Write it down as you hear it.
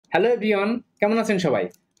Hello everyone, কেমন আছেন সবাই?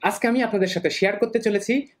 আজকে আমি আপনাদের সাথে শেয়ার করতে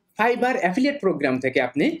চলেছি ফাইবার অ্যাফিলিয়েট প্রোগ্রাম থেকে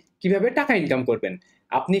আপনি কিভাবে টাকা ইনকাম করবেন।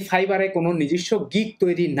 আপনি ফাইবারে কোনো নিজস্ব গিগ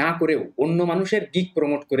তৈরি না করেও অন্য মানুষের গিগ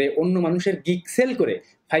প্রমোট করে, অন্য মানুষের গিগ সেল করে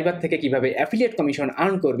ফাইবার থেকে কিভাবে অ্যাফিলিয়েট কমিশন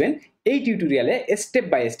আর্ন করবেন, এই টিউটোরিয়ালে স্টেপ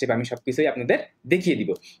বাই স্টেপ আমি সবকিছুই আপনাদের দেখিয়ে দিব।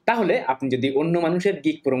 তাহলে আপনি যদি অন্য মানুষের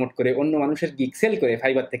গিগ প্রমোট করে, অন্য মানুষের গিগ সেল করে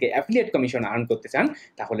ফাইবার থেকে অ্যাফিলিয়েট কমিশন আর্ন করতে চান,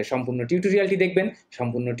 তাহলে সম্পূর্ণ টিউটোরিয়ালটি দেখবেন।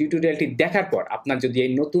 সম্পূর্ণ টিউটোরিয়ালটি দেখার পর আপনার যদি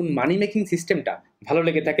এই নতুন মানি মেকিং সিস্টেমটা ভালো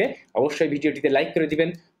লেগে থাকে, অবশ্যই ভিডিওটিতে লাইক করে দিবেন।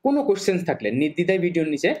 কোনো কোশ্চেন্স থাকলে নির্দ্বিধায় ভিডিওর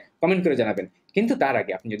নিচে কমেন্ট করে জানাবেন। কিন্তু তার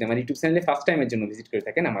আগে আপনি যদি আমার ইউটিউব চ্যানেলে ফার্স্ট টাইমের জন্য ভিজিট করে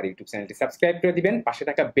থাকেন, আমার ইউটিউব চ্যানেলটি সাবস্ক্রাইব করে দিবেন, পাশে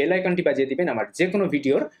থাকা বেল আইকনটি বাজিয়ে দিবেন আমার যে কোনো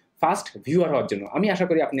ভিডিওর ফার্স্ট ভিউয়ার হওয়ার জন্য। আমি আশা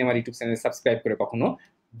করি আপনি আমার ইউটিউব চ্যানেল সাবস্ক্রাইব করে কখনো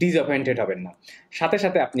ডিসঅ্যাপয়েন্টেড হবেন না। সাথে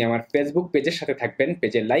সাথে আপনি আমার ফেসবুক পেজের সাথে থাকবেন,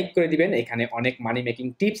 পেজে লাইক করে দিবেন। এখানে অনেক মানি মেকিং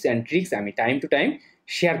টিপস অ্যান্ড ট্রিক্স আমি টাইম টু টাইম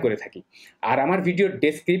শেয়ার করে থাকি। আর আমার ভিডিওর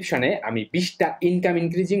ডেসক্রিপশনে আমি 20টা ইনকাম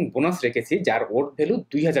ইনক্রিজিং বোনাস রেখেছি, যার ওয়ার্ড ভ্যালু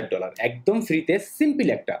 $2000। একদম ফ্রিতে সিম্পল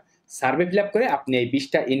একটা সার্ভে ফিল আপ করে আপনি এই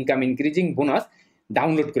 20টা ইনকাম ইনক্রিজিং বোনাস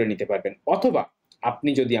ডাউনলোড করে নিতে পারবেন। অথবা আপনি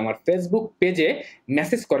যদি আমার ফেসবুক পেজে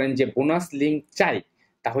মেসেজ করেন যে বোনাস লিঙ্ক চাই,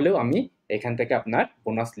 তাহলেও আমি এখান থেকে আপনার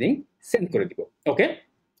বোনাস লিঙ্ক সেন্ড করে দিব। ওকে,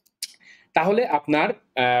 তাহলে আপনার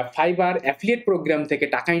ফাইবার অ্যাফিলিয়েট প্রোগ্রাম থেকে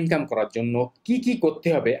টাকা ইনকাম করার জন্য কি কি করতে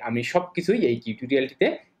হবে আমি সবকিছুই এই টিউটোরিয়ালটিতে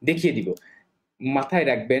দেখিয়ে দিব। মাথায়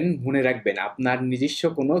রাখবেন, মনে রাখবেন, আপনার নিজস্ব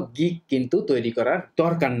কোনো গিগ কিন্তু তৈরি করার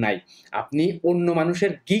দরকার নাই। আপনি অন্য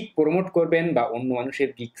মানুষের গিগ প্রমোট করবেন বা অন্য মানুষের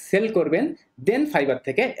গিগ সেল করবেন, দেন ফাইবার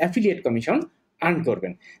থেকে অ্যাফিলিয়েট কমিশন আর্ন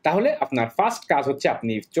করবেন। তাহলে আপনার ফার্স্ট কাজ হচ্ছে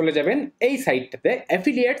আপনি চলে যাবেন এই সাইটটাতে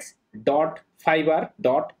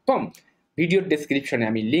affiliates.fiverr.com। ভিডিওর ডেসক্রিপশনে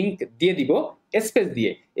আমি লিংক দিয়ে দিব, স্পেস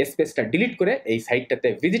দিয়ে, স্পেসটা ডিলিট করে এই সাইটটাতে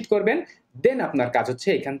ভিজিট করবেন। দেন আপনার কাজ হচ্ছে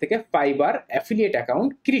এখান থেকে ফাইবার অ্যাফিলিয়েট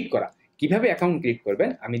অ্যাকাউন্ট ক্রিয়েট করা। কিভাবে অ্যাকাউন্ট ক্রিয়েট করবেন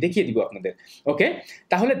আমি দেখিয়ে দিব আপনাদের। ওকে,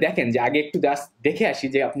 তাহলে দেখেন যে আগে একটু জাস্ট দেখে আসি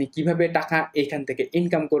যে আপনি কিভাবে টাকা এখান থেকে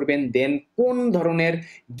ইনকাম করবেন, দেন কোন ধরনের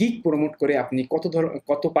গিগ প্রমোট করে আপনি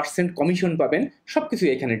কত পার্সেন্ট কমিশন পাবেন, সবকিছু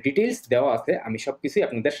এখানে ডিটেইলস দেওয়া আছে। আমি সবকিছুই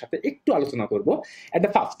আপনাদের সাথে একটু আলোচনা করব। এট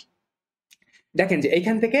দ্য ফার্স্ট দেখেন যে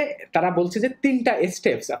এইখান থেকে তারা বলছে যে 3টা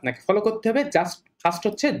স্টেপস আপনাকে ফলো করতে হবে। জাস্ট ফার্স্ট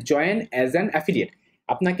হচ্ছে জয়েন অ্যাজ অ্যান অ্যাফিলিয়েট।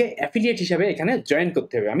 আপনাকে অ্যাফিলিয়েট হিসাবে এখানে জয়েন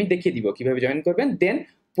করতে হবে, আমি দেখিয়ে দিব কিভাবে জয়েন করবেন। দেন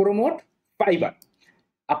প্রমোট ফাইবার,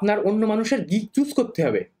 আপনার অন্য মানুষের গিগ চুজ করতে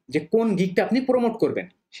হবে যে কোন গিগটা আপনি প্রমোট করবেন,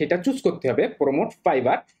 সেটা চুজ করতে হবে, প্রমোট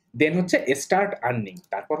ফাইবার। দেন হচ্ছে স্টার্ট আর্নিং,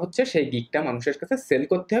 তারপর হচ্ছে সেই গিগটা মানুষের কাছে সেল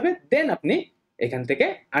করতে হবে, দেন আপনি এখান থেকে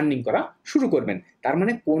আর্নিং করা শুরু করবেন। তার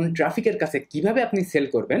মানে কোন ট্রাফিকের কাছে কিভাবে আপনি সেল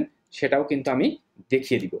করবেন সেটাও কিন্তু আমি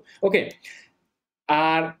দেখিয়ে দিব। ওকে,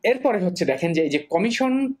 আর এরপরে হচ্ছে দেখেন যে এই যে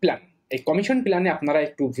কমিশন প্ল্যান, এই কমিশন প্ল্যানে আপনারা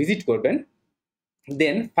একটু ভিজিট করবেন।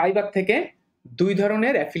 দেন ফাইবার থেকে 2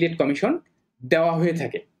 ধরনের অ্যাফিলিয়েট কমিশন দেওয়া হয়ে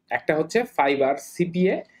থাকে, একটা হচ্ছে ফাইবার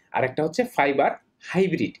সিপিএ আর একটা হচ্ছে ফাইবার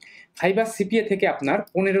হাইব্রিড। ফাইবার সিপিএ থেকে আপনার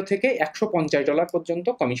 $15 থেকে $150 পর্যন্ত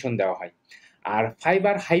কমিশন দেওয়া হয়। আর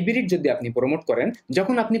ফাইবার হাইব্রিড যদি আপনি প্রমোট করেন,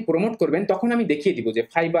 যখন আপনি প্রমোট করবেন তখন আমি দেখিয়ে দিব যে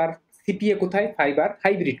ফাইবার সিপিএ কোথায়, ফাইবার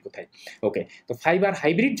হাইব্রিড কোথায়। ওকে, তো ফাইবার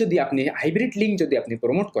হাইব্রিড যদি আপনি হাইব্রিড লিঙ্ক যদি আপনি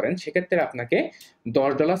প্রমোট করেন, সেক্ষেত্রে আপনাকে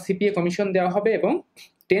 $10 সিপিএ কমিশন দেওয়া হবে এবং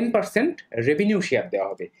 10% রেভিনিউ শেয়ার দেওয়া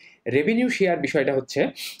হবে। রেভিনিউ শেয়ার বিষয়টা হচ্ছে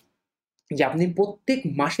যে আপনি প্রত্যেক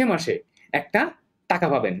মাসে মাসে একটা টাকা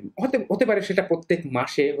পাবেন। হতে পারে সেটা প্রত্যেক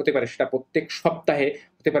মাসে, হতে পারে সেটা প্রত্যেক সপ্তাহে,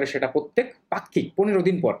 হতে পারে সেটা প্রত্যেক পাক্ষিক 15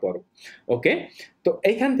 দিন পর পর। ওকে, তো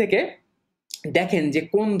এইখান থেকে দেখেন যে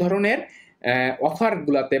কোন ধরনের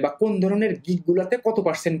অফারগুলোতে বা কোন ধরনের গিগগুলোতে কত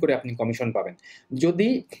পার্সেন্ট করে আপনি কমিশন পাবেন। যদি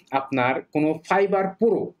আপনার কোনো ফাইবার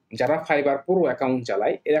প্রো, যারা ফাইবার প্রো অ্যাকাউন্ট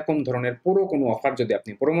চালায়, এরকম ধরনের পুরো কোনো অফার যদি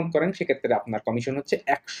আপনি প্রমোট করেন, সেক্ষেত্রে আপনার কমিশন হচ্ছে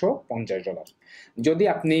 $150। যদি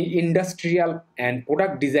আপনি industrial and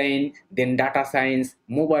product design, then data science,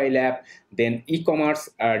 mobile app, then e commerce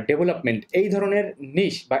development, এই ধরনের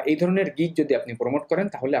নিশ বা এই ধরনের গিগ যদি আপনি প্রমোট করেন,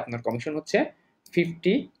 তাহলে আপনার কমিশন হচ্ছে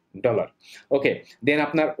 $50। ওকে, দেন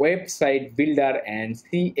আপনার website builder and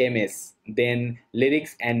CMS, then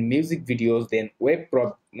lyrics and music videos, then web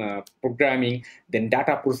programming, then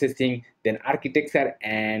data processing, then architecture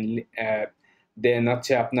and then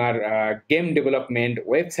হচ্ছে আপনার গেম ডেভেলপমেন্ট,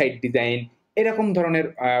 ওয়েবসাইট ডিজাইন, এরকম ধরনের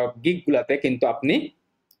গিগগুলাতে কিন্তু আপনি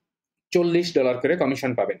 $40 করে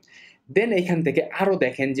কমিশন পাবেন। দেন এইখান থেকে আরো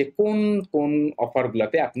দেখেন যে কোন কোন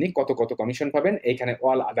অফারগুলোতে আপনি কত কত কমিশন পাবেন। এইখানে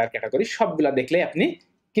অল আদার ক্যাটাগরি সবগুলা দেখলে আপনি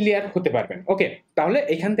ক্লিয়ার হতে পারবেন। ওকে, তাহলে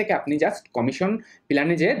এখান থেকে আপনি জাস্ট কমিশন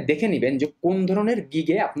প্ল্যানে যে দেখে নেবেন যে কোন ধরনের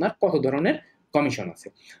গিগে আপনার কত ধরনের কমিশন আছে।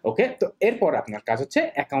 ওকে, তো এরপর আপনার কাজ হচ্ছে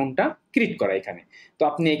অ্যাকাউন্টটা ক্রিয়েট করা এখানে। তো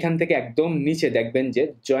আপনি এখান থেকে একদম নিচে দেখবেন যে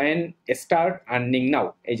জয়েন স্টার্ট আর্নিং নাও,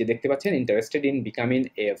 এই যে দেখতে পাচ্ছেন interested in becoming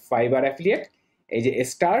A fibre affiliate, এই যে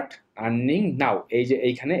স্টার্ট আর্নিং নাও, এই যে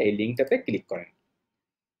এইখানে এই লিঙ্কটাতে ক্লিক করেন।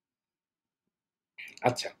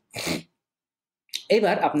 আচ্ছা,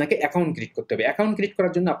 এবার আপনাকে অ্যাকাউন্ট ক্রিয়েট করতে হবে। অ্যাকাউন্ট ক্রিয়েট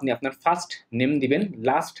করার জন্য আপনি আপনার ফার্স্ট নেম দিবেন,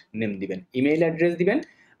 লাস্ট নেম দিবেন, ইমেইল অ্যাড্রেস দিবেন,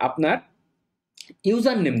 আপনার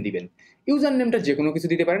ইউজার নেম দিবেন। ইউজার নেমটা যে কোনো কিছু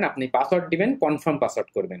দিতে পারেন, আপনি পাসওয়ার্ড দিবেন, কনফার্ম পাসওয়ার্ড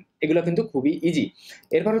করবেন, এগুলো কিন্তু খুবই ইজি।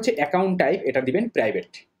 এরপর হচ্ছে অ্যাকাউন্ট টাইপ, এটা দিবেন প্রাইভেট।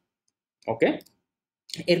 ওকে,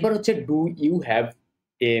 এরপর হচ্ছে do you have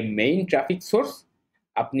a main traffic source,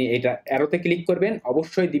 আপনি এটা অ্যারোতে ক্লিক করবেন,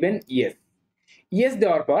 অবশ্যই দিবেন ইয়েস। ইয়েস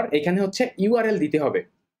দেওয়ার পর এখানে হচ্ছে ইউআরএল দিতে হবে,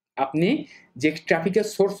 আপনি যে ট্রাফিকের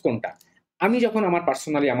সোর্স কোনটা। আমি যখন আমার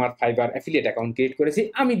পার্সোনালি আমার ফাইবার অ্যাফিলিয়েট অ্যাকাউন্ট ক্রিয়েট করেছি,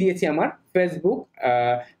 আমি দিয়েছি আমার ফেসবুক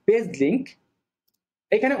পেজ লিঙ্ক।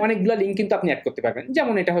 এখানে অনেকগুলো লিঙ্ক কিন্তু আপনি অ্যাড করতে পারবেন,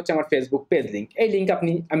 যেমন এটা হচ্ছে আমার ফেসবুক পেজ লিঙ্ক, এই লিঙ্ক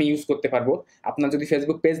আমি ইউজ করতে পারবো। আপনার যদি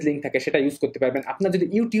ফেসবুক পেজ লিঙ্ক থাকে সেটা ইউজ করতে পারবেন, আপনার যদি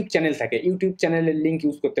ইউটিউব চ্যানেল থাকে ইউটিউব চ্যানেলের লিঙ্ক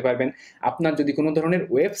ইউজ করতে পারবেন, আপনার যদি কোনো ধরনের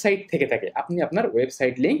ওয়েবসাইট থেকে থাকে আপনি আপনার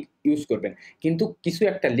ওয়েবসাইট লিঙ্ক ইউজ করবেন। কিন্তু কিছু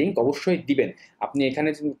একটা লিঙ্ক অবশ্যই দিবেন। আপনি এখানে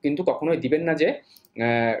কিন্তু কখনোই দিবেন না যে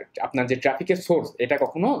আপনার যে ট্রাফিকের সোর্স এটা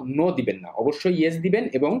কখনো নো দিবেন না, অবশ্যই ইয়েস দিবেন।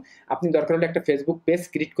 এবং আপনি দরকার হলে একটা ফেসবুক পেজ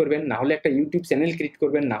ক্রিয়েট করবেন, না হলে একটা ইউটিউব চ্যানেল ক্রিয়েট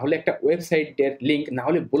করবেন, না হলে একটা ওয়েবসাইটের লিঙ্ক, না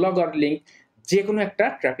হলে ব্লগার লিঙ্ক, যে কোনো একটা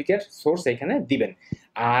ট্রাফিকের সোর্স এখানে দিবেন।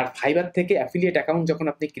 আর ফাইবার থেকে অ্যাফিলিয়েট অ্যাকাউন্ট যখন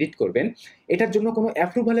আপনি ক্রিয়েট করবেন, এটার জন্য কোনো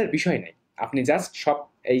অ্যাপ্রুভালের বিষয় নেই, আপনি জাস্ট সব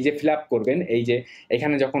এই যে ফিল আপ করবেন, এই যে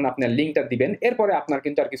এখানে যখন আপনার লিঙ্কটা দিবেন, এরপরে আপনার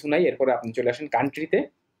কিন্তু আর কিছু নাই। এরপরে আপনি চলে আসেন কান্ট্রিতে,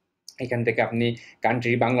 এখান থেকে আপনি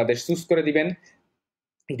কান্ট্রি বাংলাদেশ চুজ করে দিবেন।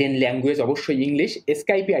 দেন ল্যাঙ্গুয়েজ অবশ্যই ইংলিশ।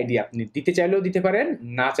 স্কাইপি আইডি আপনি দিতে চাইলেও দিতে পারেন,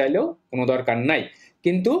 না চাইলেও কোনো দরকার নাই।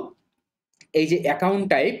 কিন্তু এই যে অ্যাকাউন্ট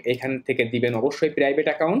টাইপ এখান থেকে দিবেন অবশ্যই প্রাইভেট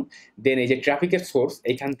অ্যাকাউন্ট। দেন এই যে ট্রাফিকের সোর্স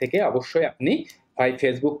এখান থেকে অবশ্যই আপনি হয়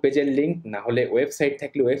ফেসবুক পেজের লিঙ্ক, না হলে ওয়েবসাইট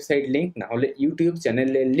থাকলে ওয়েবসাইট লিঙ্ক, না হলে ইউটিউব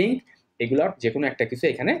চ্যানেলের লিঙ্ক, এগুলোর যে কোনো একটা কিছু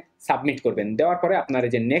এখানে সাবমিট করবেন। দেওয়ার পরে আপনার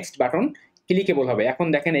এই যে নেক্সট বাটন ক্লিকেবল হবে। এখন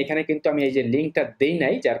দেখেন এখানে কিন্তু আমি এই যে লিঙ্কটা দেই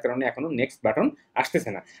নাই, যার কারণে এখনো নেক্সট বাটন আসতেছে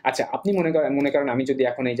না। আচ্ছা, আপনি মনে করেন আমি যদি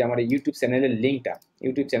এখন এই যে আমার ইউটিউব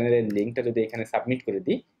চ্যানেলের লিঙ্কটা যদি এখানে সাবমিট করে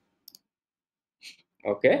দিই,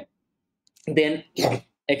 ওকে, দেন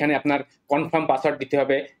এখানে আপনার কনফার্ম পাসওয়ার্ড দিতে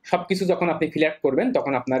হবে। সবকিছু যখন আপনি ফিল আপ করবেন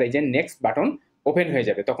তখন আপনার এই যে নেক্সট বাটন ওপেন হয়ে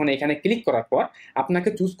যাবে। তখন এখানে ক্লিক করার পর আপনাকে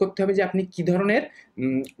চুজ করতে হবে যে আপনি কি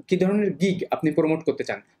ধরনের গিগ আপনি প্রমোট করতে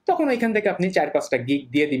চান। তখন এখান থেকে আপনি 4-5টা গিগ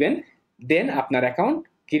দিয়ে দিবেন, দেন আপনার অ্যাকাউন্ট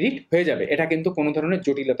ক্রিয়েট হয়ে যাবে। এটা কিন্তু কোনো ধরনের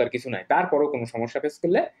জটিলতার কিছু নাই। তারপরও কোনো সমস্যা ফেস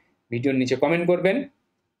করলে ভিডিওর নিচে কমেন্ট করবেন,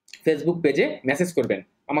 ফেসবুক পেজে মেসেজ করবেন,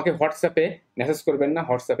 আমাকে হোয়াটসঅ্যাপে মেসেজ করবেন না,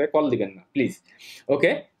 হোয়াটসঅ্যাপে কল দিবেন না প্লিজ।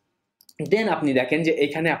 ওকে, দেন আপনি দেখেন যে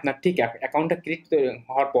এখানে আপনার ঠিক অ্যাকাউন্টটা ক্রিয়েট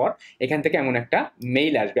হওয়ার পর এখান থেকে এমন একটা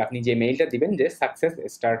মেইল আসবে, আপনি যে মেইলটা দিবেন যে সাকসেস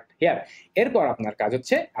স্টার্ট হিয়ার। এরপর আপনার কাজ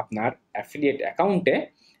হচ্ছে আপনার অ্যাফিলিয়েট অ্যাকাউন্টে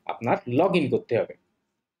আপনার লগ ইন করতে হবে।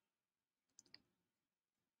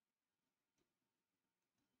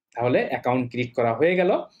 তাহলে অ্যাকাউন্ট ক্রিয়েট করা হয়ে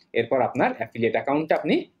গেল। এরপর আপনার অ্যাফিলিয়েট অ্যাকাউন্টে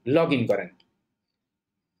আপনি লগ ইন করেন।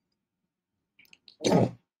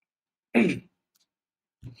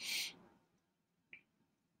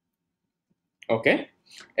 ওকে,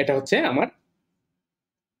 এটা হচ্ছে আমার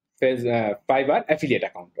ফাইবার অ্যাফিলিয়েট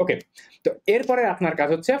অ্যাকাউন্ট। ওকে, তো এরপরে আপনার কাজ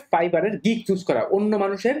হচ্ছে ফাইবারের গিগ চুজ করা, অন্য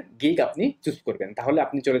মানুষের গিগ আপনি চুজ করবেন। তাহলে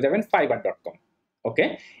আপনি চলে যাবেন fiverr.com। ওকে,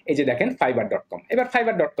 এই যে দেখেন fiverr.com। এবার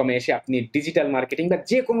fiverr.com এ এসে আপনি ডিজিটাল মার্কেটিং বা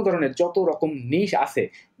যে কোনো ধরনের যত রকম নিশ আছে,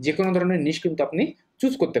 যে কোনো ধরনের নিশ কিন্তু আপনি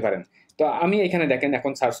চুজ করতে পারেন। তো আমি এখানে দেখেন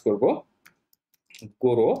এখন সার্চ করব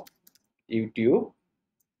গ্রো ইউটিউব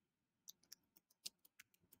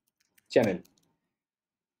চ্যানেল।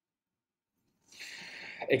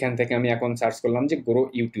 এখান থেকে আমি এখন সার্চ করলাম যে গ্রো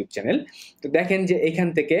ইউটিউব চ্যানেল। তো দেখেন যে এখান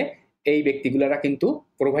থেকে এই ব্যক্তিগুলারা কিন্তু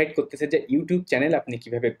প্রোভাইড করতেছে যে ইউটিউব চ্যানেল আপনি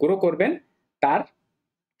কিভাবে গ্রো করবেন, তার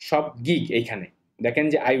সব গিগ এইখানে দেখেন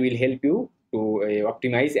যে I will help you two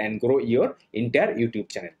optimise and grow your inter YouTube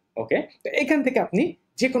channel. ওকে, তো এখান থেকে আপনি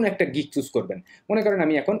যে কোনো একটা গিগ চুজ করবেন। মনে করেন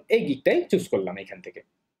আমি এখন এই গিগটাই চুজ করলাম এখান থেকে।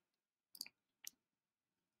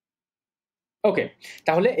 ওকে,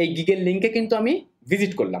 তাহলে এই গিগের লিঙ্কে কিন্তু আমি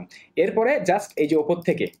ভিজিট করলাম। এরপরে জাস্ট এই যে ওপর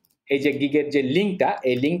থেকে এই যে গিগের যে লিঙ্কটা,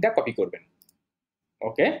 এই লিঙ্কটা কপি করবেন।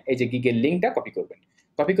 ওকে, এই যে গিগের লিঙ্কটা কপি করবেন,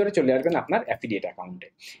 কপি করে চলে আসবেন আপনার অ্যাফিলিয়েট অ্যাকাউন্টে।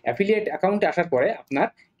 অ্যাফিলিয়েট অ্যাকাউন্টে আসার পরে আপনার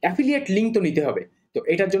অ্যাফিলিয়েট লিঙ্ক তো নিতে হবে। তো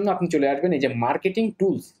এটার জন্য আপনি চলে আসবেন এই যে মার্কেটিং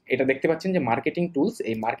টুলস, এটা দেখতে পাচ্ছেন যে মার্কেটিং টুলস,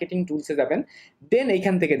 এই মার্কেটিং টুলসে যাবেন। দেন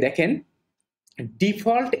এইখান থেকে দেখেন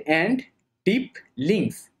default and deep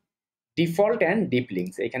links, default and deep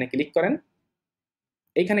links, এখানে ক্লিক করেন।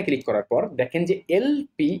 এইখানে ক্লিক করার পর দেখেন যে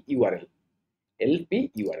এলপি ইউআরএল, এলপি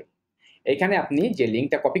ইউআরএল, এখানে আপনি যে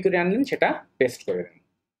লিঙ্কটা কপি করে আনলেন সেটা পেস্ট করে দেন।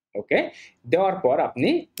 ওকে, দেওয়ার পর আপনি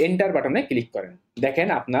এন্টার বাটনে ক্লিক করেন। দেখেন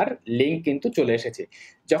আপনার লিঙ্ক কিন্তু চলে এসেছে।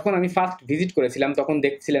 যখন আমি ফার্স্ট ভিজিট করেছিলাম তখন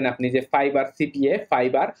দেখছিলেন আপনি যে ফাইবার সিপিএ,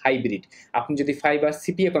 ফাইবার হাইব্রিড। আপনি যদি ফাইবার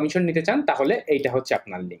সিপিএ কমিশন নিতে চান তাহলে এইটা হচ্ছে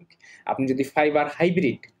আপনার লিঙ্ক। আপনি যদি ফাইবার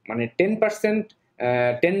হাইব্রিড মানে 10%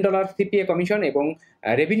 $10 সিপিএ কমিশন এবং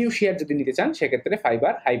রেভিনিউ শেয়ার যদি নিতে চান সেক্ষেত্রে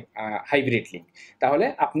ফাইবার হাইব্রিড লিঙ্ক। তাহলে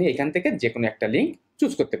আপনি এখান থেকে যে কোনো একটা লিঙ্ক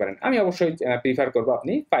চুজ করতে পারেন। আমি অবশ্যই প্রিফার করব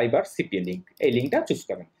আপনি ফাইবার সিপিএ লিঙ্ক, এই লিঙ্কটা চুজ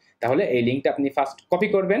করেন। তাহলে এই লিঙ্কটা আপনি ফার্স্ট কপি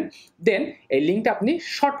করবেন, দেন এই লিঙ্কটা আপনি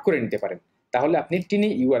শর্ট করে নিতে পারেন। তাহলে আপনি টিনি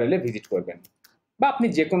ইউআরএল এ ভিজিট করবেন, বা আপনি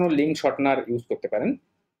যে কোনো লিঙ্ক শর্টনার ইউজ করতে পারেন।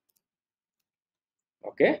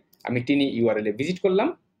 ওকে, আমি টিনি ইউআরএল এ ভিজিট করলাম,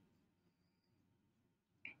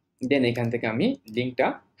 দেন এখান থেকে আমি লিঙ্কটা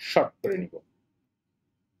শর্ট করে নিব।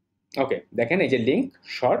 ওকে, দেখেন এই যে লিঙ্ক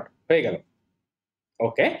শর্ট হয়ে গেল।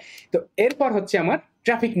 ওকে, তো এরপর হচ্ছে আমার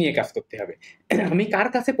ট্রাফিক নিয়ে কাজ করতে হবে। আমি কার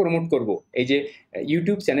কাছে প্রমোট করব, এই যে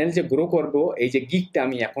ইউটিউব চ্যানেল যে গ্রো করব, এই যে গিগটা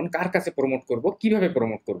আমি এখন কার কাছে প্রমোট করব, কিভাবে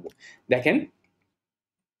প্রমোট করব। দেখেন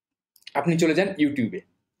আপনি চলে যান ইউটিউবে।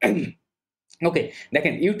 ওকে,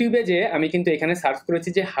 দেখেন ইউটিউবে যে আমি কিন্তু এখানে সার্চ করেছি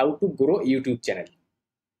যে how to grow YouTube channel.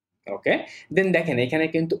 ওকে, দেন দেখেন এখানে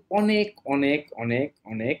কিন্তু অনেক অনেক অনেক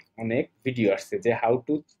অনেক অনেক ভিডিও আসছে যে how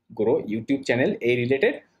to grow YouTube channel এই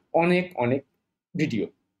রিলেটেড অনেক অনেক ভিডিও।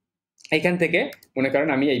 এখান থেকে মনে করেন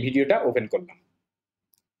আমি এই ভিডিওটা ওপেন করলাম।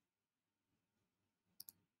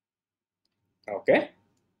 ওকে,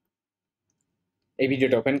 এই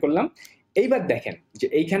ভিডিওটা ওপেন করলাম। এইবার দেখেন যে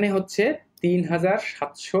এইখানে হচ্ছে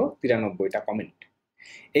 3793টা কমেন্ট।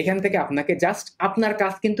 এখান থেকে আপনাকে জাস্ট আপনার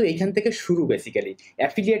কাজ কিন্তু এইখান থেকে শুরু। বেসিক্যালি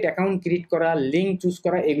অ্যাফিলিয়েট অ্যাকাউন্ট ক্রিয়েট করা, লিঙ্ক চুজ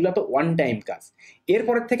করা, এগুলো তো ওয়ান টাইম কাজ।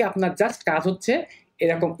 এরপরের থেকে আপনার জাস্ট কাজ হচ্ছে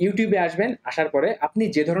এরকম ইউটিউবে আসবেন, আসার পরে আপনি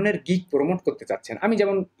যে ধরনের গিগ প্রমোট করতে চাচ্ছেন, আমি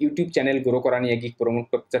যেমন ইউটিউব চ্যানেল গ্রো করা নিয়ে গিগ প্রমোট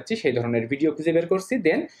করতে চাচ্ছি সেই ধরনের ভিডিও খুঁজে বের করছি,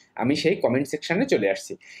 দেন আমি সেই কমেন্ট সেকশনে চলে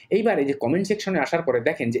আসছি। এইবার এই যে কমেন্ট সেকশনে আসার পরে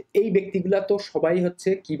দেখেন যে এই ব্যক্তিগুলো তো সবাই হচ্ছে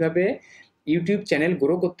কিভাবে ইউটিউব চ্যানেল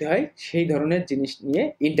গ্রো করতে হয় সেই ধরনের জিনিস নিয়ে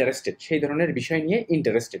ইন্টারেস্টেড, সেই ধরনের বিষয় নিয়ে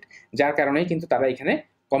ইন্টারেস্টেড, যার কারণেই কিন্তু তারা এখানে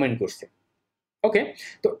কমেন্ট করছে। ওকে,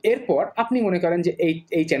 তো এরপর আপনি মনে করেন যে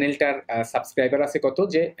এই চ্যানেলটার সাবস্ক্রাইবার আছে কত,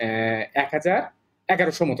 যে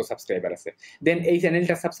 1100 মতো সাবস্ক্রাইবার আছে। দেন এই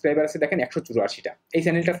চ্যানেলটার সাবস্ক্রাইবার আছে দেখেন 184টা, এই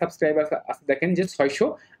চ্যানেলটার সাবস্ক্রাইবার আছে দেখেন যে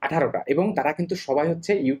 618টা, এবং তারা কিন্তু সবাই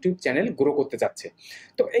হচ্ছে ইউটিউব চ্যানেল গ্রো করতে চাচ্ছে।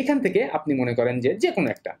 তো এইখান থেকে আপনি মনে করেন যে যে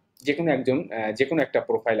কোনো একটা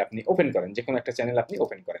প্রোফাইল আপনি ওপেন করেন, যে কোনো একটা চ্যানেল আপনি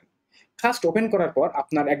ওপেন করেন। ফার্স্ট ওপেন করার পর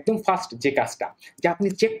আপনার একদম ফার্স্ট যে কাজটা, যে আপনি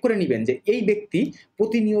চেক করে নেবেন যে এই ব্যক্তি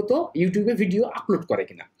প্রতিনিয়ত ইউটিউবে ভিডিও আপলোড করে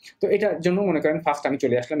কিনা। তো এটার জন্য মনে করেন ফার্স্ট আমি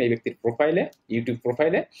চলে আসলাম এই ব্যক্তির প্রোফাইলে, ইউটিউব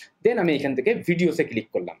প্রোফাইলে, দেন আমি এখান থেকে ভিডিওসে ক্লিক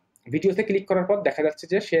করলাম। ভিডিওসে ক্লিক করার পর দেখা যাচ্ছে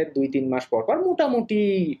যে সে 2-3 মাস পর পর মোটামুটি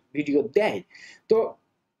ভিডিও দেয়। তো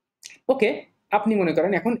ওকে, আপনি মনে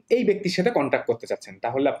করেন এখন এই ব্যক্তির সাথে কন্ট্যাক্ট করতে চাচ্ছেন,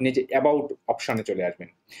 তাহলে আপনি যে অ্যাবাউট অপশনে চলে আসবেন।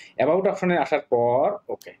 অ্যাবাউট অপশনে আসার পর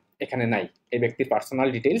ওকে, এখানে নাই, এই ব্যক্তির পার্সোনাল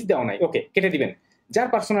ডিটেইলস দেওয়া নাই, ওকে কেটে দিবেন। যার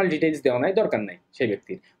পার্সোনাল ডিটেইলস দেওয়া নাই দরকার নাই সেই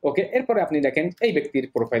ব্যক্তির। ওকে, এরপরে আপনি দেখেন এই ব্যক্তির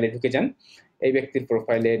প্রোফাইলে ঢুকে যান। এই ব্যক্তির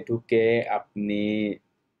প্রোফাইলে ঢুকে আপনি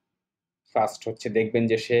ফার্স্ট হচ্ছে দেখবেন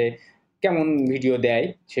যে সে কেমন ভিডিও দেয়,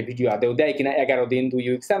 সে ভিডিও আদেও দেয় কিনা, 11 দিন 2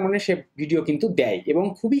 উইকস, তার মানে সে ভিডিও কিন্তু দেয় এবং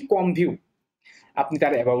খুবই কম ভিউ। আপনি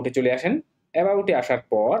তার অ্যাবাউটে চলে আসেন। অ্যাবাউটে আসার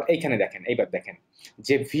পর এইখানে দেখেন, এইবার দেখেন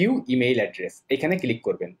যে ভিউ ইমেইল অ্যাড্রেস, এখানে ক্লিক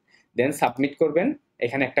করবেন, দেন সাবমিট করবেন।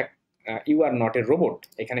 এখানে একটা you are not a robot,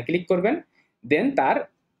 এখানে ক্লিক করবেন, দেন তার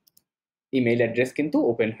ইমেইল অ্যাড্রেস কিন্তু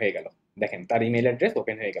ওপেন হয়ে গেল। দেখেন তার ইমেইল অ্যাড্রেস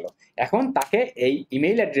ওপেন হয়ে গেল। এখন তাকে এই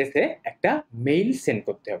ইমেইল অ্যাড্রেসে একটা মেইল সেন্ড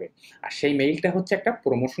করতে হবে, আর সেই মেইলটা হচ্ছে একটা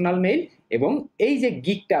প্রমোশনাল মেইল, এবং এই যে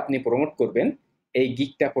গিগটা আপনি প্রমোট করবেন এই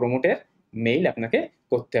গিগটা প্রমোটের মেইল আপনাকে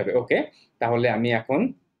করতে হবে। ওকে, তাহলে আমি এখন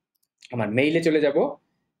আমার মেইলে চলে যাব।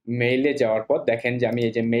 মেইলে যাওয়ার পর দেখেন যে আমি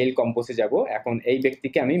এই যে মেইল কম্পোজে যাব, এখন এই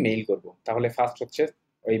ব্যক্তিকে আমি মেইল করব। তাহলে ফার্স্ট হচ্ছে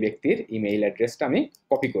ওই ব্যক্তির ইমেইল অ্যাড্রেসটা আমি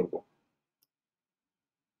কপি করব।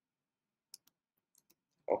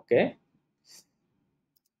 ওকে,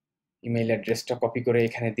 ইমেইল অ্যাড্রেসটা কপি করে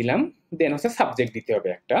এখানে দিলাম, দেন হচ্ছে সাবজেক্ট দিতে হবে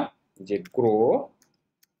একটা, যে grow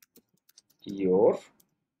your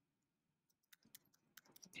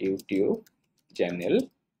YouTube channel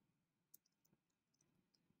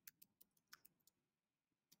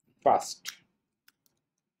first.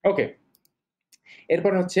 ওকে,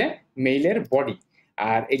 এরপর হচ্ছে মেইলের বডি,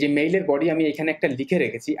 আর এই যে মেইলের বডি আমি এখানে একটা লিখে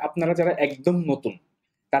রেখেছি। আপনারা যারা একদম নতুন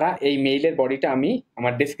তারা এই মেইলের বডিটা আমি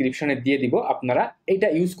আমার ডেসক্রিপশনে দিয়ে দিব, আপনারা এইটা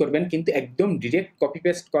ইউজ করবেন, কিন্তু একদম ডিরেক্ট কপি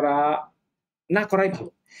পেস্ট করা না করাই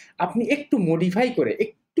ভালো। আপনি একটু মডিফাই করে,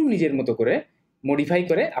 একটু নিজের মতো করে মডিফাই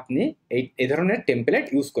করে আপনি এই ধরনের টেমপ্লেট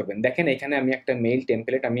ইউজ করবেন। দেখেন এখানে আমি একটা মেইল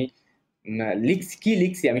টেমপ্লেট আমি লিখছি, কি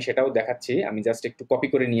লিখছি আমি সেটাও দেখাচ্ছি। আমি জাস্ট একটু কপি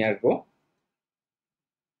করে নিয়ে আসবো।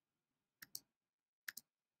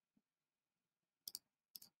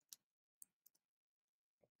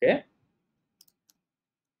 ওকে,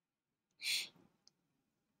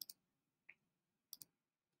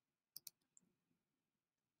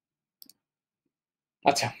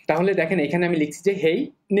 আচ্ছা তাহলে দেখেন এখানে আমি লিখছি যে হেই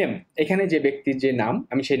নেম, এখানে যে ব্যক্তির যে নাম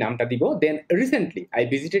আমি সেই নামটা দিব। দেন recently I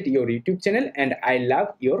visited your YouTube channel and I love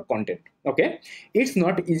your content. Okay, it's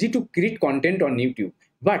not easy to create content on YouTube,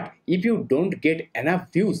 but if you don't get enough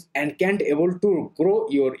views and can't able to grow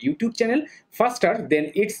your YouTube channel faster, then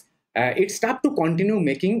it's tough to continue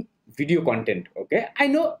making video content. Okay, I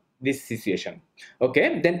know this situation. Okay,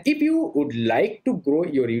 then if you would like to grow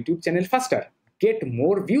your YouTube channel faster, get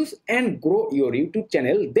more views and grow your YouTube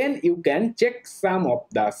channel, then you can check some of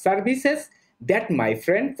the services that my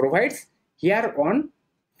friend provides here on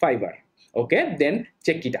Fiverr. Okay, then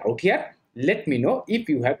check it out here. Let me know if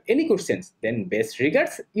you have any questions. Then best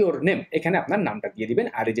regards, your name. এখানে আপনার নামটা দিয়ে দিবেন।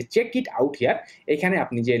 আর এই যে check it out here, এখানে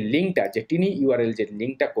আপনি যে লিঙ্কটা, যে টিনি ইউআরএল যে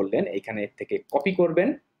লিঙ্কটা করলেন এখানে থেকে কপি করবেন।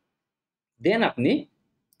 দেন আপনি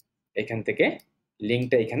এখান থেকে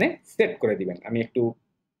লিঙ্কটা এখানে সেট করে দিবেন। আমি একটু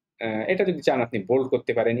এটা যদি চান আপনি বোল্ড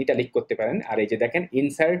করতে পারেন, ইটালিক করতে পারেন। আর এই যে দেখেন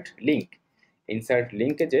ইনসার্ট লিঙ্ক, ইনসার্ট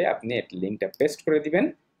লিঙ্কে যে আপনি লিঙ্কটা পেস্ট করে দিবেন।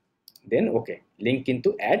 দেন ওকে, লিঙ্ক কিন্তু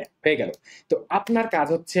অ্যাড হয়ে গেল। তো আপনার কাজ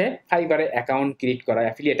হচ্ছে ফাইবারে অ্যাকাউন্ট ক্রিয়েট করা,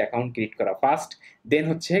 অ্যাফিলিয়েট অ্যাকাউন্ট ক্রিয়েট করা ফার্স্ট। দেন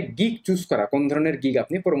হচ্ছে গিগ চুজ করা, কোন ধরনের গিগ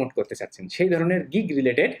আপনি প্রমোট করতে চাচ্ছেন, সেই ধরনের গিগ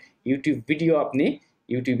রিলেটেড ইউটিউব ভিডিও আপনি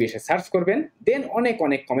ইউটিউবে এসে সার্চ করবেন। দেন অনেক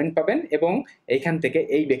অনেক কমেন্ট পাবেন এবং এইখান থেকে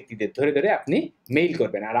এই ব্যক্তিদের ধরে ধরে আপনি মেইল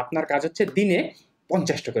করবেন। আর আপনার কাজ হচ্ছে দিনে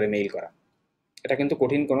 50টা করে মেইল করা। এটা কিন্তু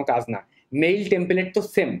কঠিন কোনো কাজ না। মেইল টেমপ্লেট তো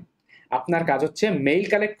সেম, আপনার কাজ হচ্ছে মেইল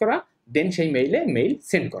কালেক্ট করা, দেন সেই মেইলে মেইল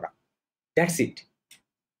সেন্ড করা। That's it.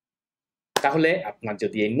 তাহলে আপনার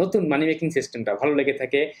যদি এই নতুন মানি মেকিং সিস্টেমটা ভালো লেগে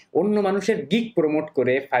থাকে, অন্য মানুষের গিগ প্রমোট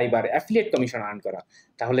করে ফাইবার অ্যাফিলিয়েট কমিশন আর্ন করা,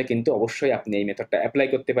 তাহলে কিন্তু অবশ্যই আপনি এই মেথডটা অ্যাপ্লাই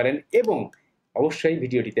করতে পারেন। এবং অবশ্যই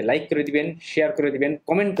ভিডিওটিতে লাইক করে দিবেন, শেয়ার করে দিবেন,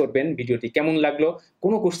 কমেন্ট করবেন ভিডিওটি কেমন লাগলো।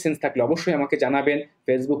 কোনো কোশ্চেন্স থাকলে অবশ্যই আমাকে জানাবেন,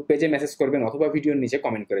 ফেসবুক পেজে মেসেজ করবেন অথবা ভিডিওর নিচে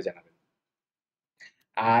কমেন্ট করে জানাবেন।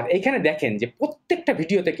 আর এখানে দেখেন যে প্রত্যেকটা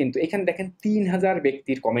ভিডিওতে কিন্তু এখানে দেখেন 3000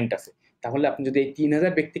 ব্যক্তির কমেন্ট আছে। তাহলে আপনি যদি এই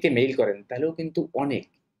 3000 ব্যক্তিকে মেইল করেন তাহলেও কিন্তু অনেক,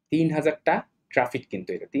 3000টা ট্রাফিক, কিন্তু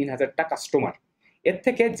এটা 3000টা কাস্টমার। এর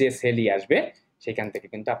থেকে যে সেলই আসবে সেখান থেকে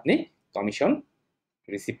কিন্তু আপনি কমিশন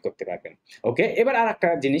রিসিভ করতে পারবেন। ওকে, এবার আর একটা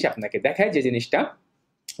জিনিস আপনাকে দেখায়, যে জিনিসটা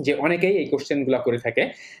যে অনেকেই এই কোশ্চেনগুলো করে থাকে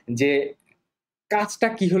যে কাজটা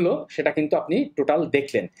কি হলো সেটা কিন্তু আপনি টোটাল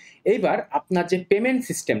দেখলেন। এইবার আপনার যে পেমেন্ট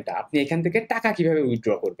সিস্টেমটা, আপনি এখান থেকে টাকা কিভাবে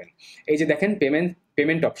উইথড্র করবেন, এই যে দেখেন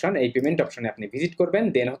পেমেন্ট অপশন, এই পেমেন্ট অপশনে আপনি ভিজিট করবেন।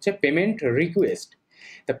 দেন হচ্ছে পেমেন্ট রিকোয়েস্ট।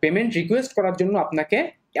 তা পেমেন্ট রিকোয়েস্ট করার জন্য আপনাকে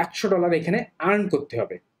 $100 এখানে আর্ন করতে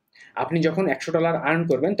হবে। আপনি যখন $100 আর্ন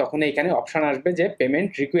করবেন তখন এখানে অপশন আসবে যে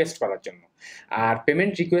পেমেন্ট রিকোয়েস্ট করার জন্য। আর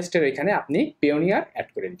পেমেন্ট রিকোয়েস্টের এখানে আপনি পেওনিয়ার অ্যাড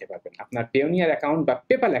করে দিতে পারবেন। আপনার পেওনিয়ার অ্যাকাউন্ট বা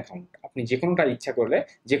পেপাল অ্যাকাউন্ট আপনি যে কোনোটা ইচ্ছা করলে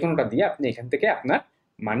যে কোনোটা দিয়ে আপনি এখান থেকে আপনার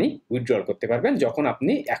মানি উইথড্রল করতে পারবেন যখন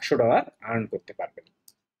আপনি $100 আর্ন করতে পারবেন।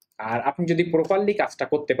 আর আপনি যদি প্রপারলি কাজটা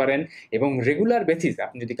করতে পারেন এবং রেগুলার বেসিস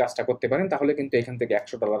আপনি যদি কাজটা করতে পারেন তাহলে কিন্তু এখান থেকে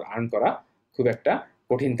 $100 আর্ন করা খুব একটা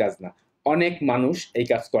কঠিন কাজ না। অনেক মানুষ এই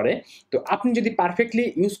কাজ করে। তো আপনি যদি পারফেক্টলি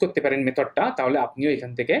ইউজ করতে পারেন মেথডটা, তাহলে আপনিও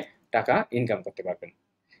এখান থেকে টাকা ইনকাম করতে পারবেন।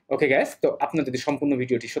 ওকে গাইস, তো আপনার যদি সম্পূর্ণ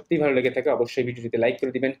ভিডিওটি সত্যিই ভালো লেগে থাকে অবশ্যই ভিডিওটিতে লাইক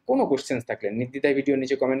করে দিবেন। কোনো কোশ্চেন্স থাকলে নির্দ্বিধায় ভিডিওর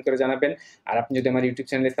নিচে কমেন্ট করে জানাবেন। আর আপনি যদি আমার ইউটিউব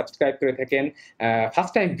চ্যানেলে সাবস্ক্রাইব করে থাকেন,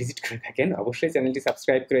 ফার্স্ট টাইম ভিজিট করে থাকেন, অবশ্যই চ্যানেলটি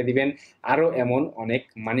সাবস্ক্রাইব করে দিবেন আরও এমন অনেক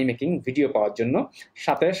মানি মেকিং ভিডিও পাওয়ার জন্য।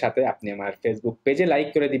 সাথে সাথে আপনি আমার ফেসবুক পেজে লাইক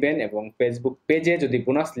করে দিবেন এবং ফেসবুক পেজে যদি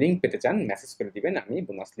বোনাস লিঙ্ক পেতে চান মেসেজ করে দিবেন, আমি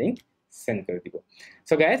বোনাস লিঙ্ক সেন্ড করে দিব।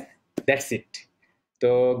 So guys, that's it. তো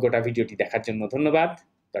গোটা ভিডিওটি দেখার জন্য ধন্যবাদ।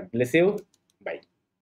 God bless you, by.